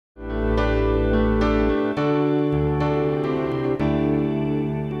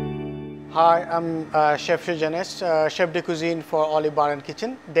Hi, I'm Chef Sujan S, Chef de Cuisine for Olive Bar and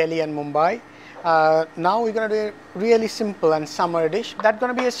Kitchen, Delhi and Mumbai. Now we're going to do a really simple and summer dish. That's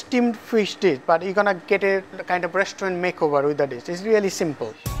going to be a steamed fish dish, but you're going to get a kind of restaurant makeover with the dish. It's really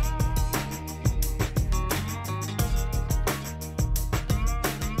simple.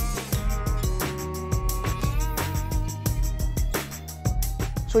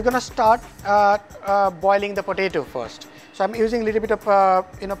 So we're going to start boiling the potato first. So I'm using a little bit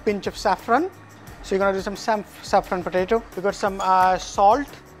of pinch of saffron. So you're going to do some saffron potato. We got some salt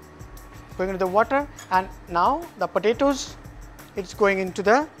going into the water, and now the potatoes, it's going into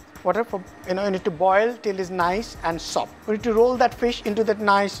the water for you need to boil till it's nice and soft. We need to roll that fish into that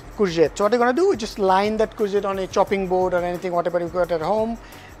nice courgette. So what you're going to do is just line that courgette on a chopping board or anything, whatever you've got at home,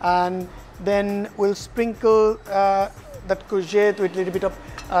 and then we'll sprinkle that courgette with a little bit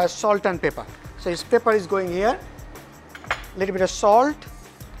of salt and pepper. So his pepper is going here, a little bit of salt,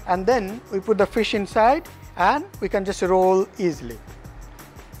 and then we put the fish inside and we can just roll easily.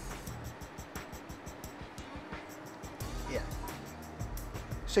 Yeah.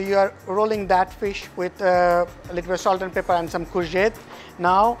 So you are rolling that fish with a little bit of salt and pepper and some courgette.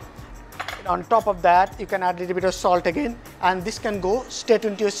 Now on top of that you can add a little bit of salt again, and this can go straight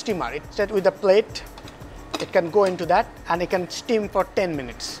into your steamer. It's set with a plate. It can go into that and it can steam for 10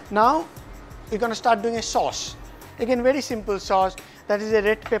 minutes. Now we're going to start doing a sauce. Again, very simple sauce. That is a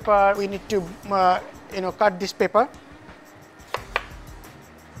red pepper. We need to cut this pepper,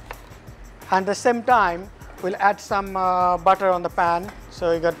 and at the same time we'll add some butter on the pan.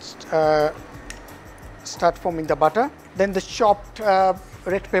 So you got start forming the butter. Then the chopped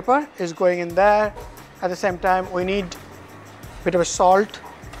red pepper is going in there. At the same time we need a bit of salt.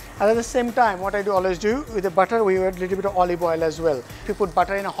 And at the same time, what I always do with the butter, we add a little bit of olive oil as well. If you put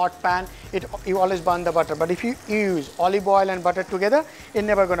butter in a hot pan, you always burn the butter. But if you use olive oil and butter together, it's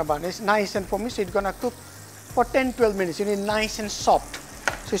never going to burn. It's nice and foamy, so it's going to cook for 10-12 minutes. You need nice and soft.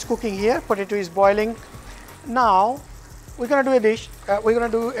 So it's cooking here, potato is boiling. Now, we're going to do a dish. We're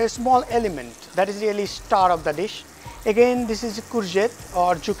going to do a small element that is really star of the dish. Again, this is courgette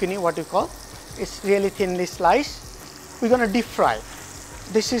or zucchini, what you call. It's really thinly sliced. We're going to deep fry.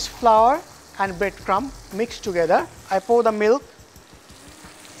 This is flour and breadcrumb mixed together. I pour the milk,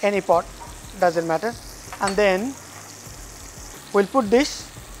 any pot, doesn't matter. And then we'll put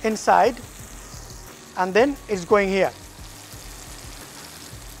this inside, and then it's going here.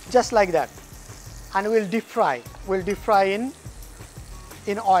 Just like that. And we'll deep fry. We'll deep fry in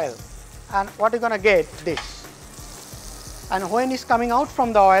oil. And what you're going to get, this. And when it's coming out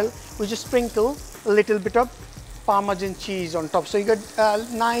from the oil, we just sprinkle a little bit of Parmesan cheese on top. So you got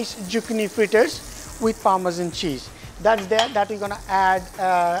nice zucchini fritters with Parmesan cheese. That's there, that we're going to add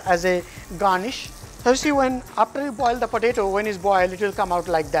as a garnish. So you see, after you boil the potato, when it's boiled, it will come out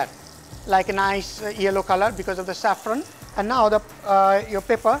like that, like a nice yellow color because of the saffron. And now your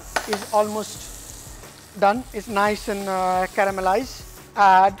pepper is almost done. It's nice and caramelized.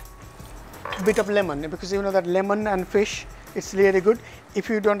 Add a bit of lemon, because you know that lemon and fish, it's really good. If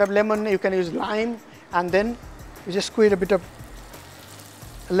you don't have lemon, you can use lime, and then you just squeeze a bit of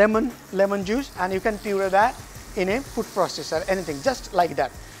lemon juice, and you can puree that in a food processor, anything, just like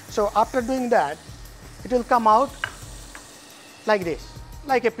that. So after doing that, it will come out like this,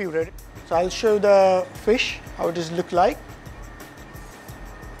 like a puree. So I'll show the fish, how it does look like.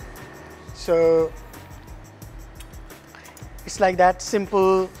 So it's like that,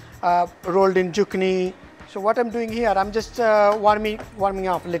 simple, rolled in zucchini. So what I'm doing here, I'm just warming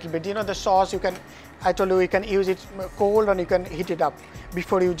up a little bit. You know, the sauce, I told you can use it cold and you can heat it up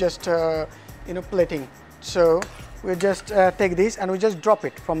before you just plating. So we just take this and we just drop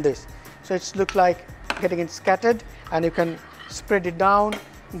it from this. So it's look like getting it scattered, and you can spread it down.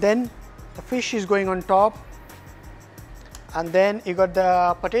 Then the fish is going on top, and then you got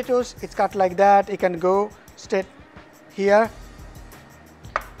the potatoes. It's cut like that. You can go straight here,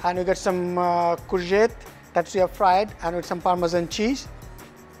 and you got some courgette that you have fried, and with some Parmesan cheese.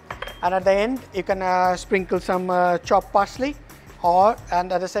 And at the end, you can sprinkle some chopped parsley,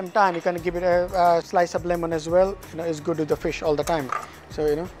 and at the same time, you can give it a slice of lemon as well. It's good with the fish all the time.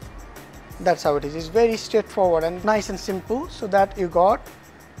 So that's how it is. It's very straightforward and nice and simple. So that you got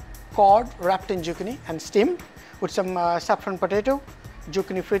cod wrapped in zucchini and steamed with some saffron potato,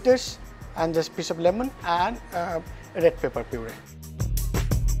 zucchini fritters, and just piece of lemon and red pepper puree.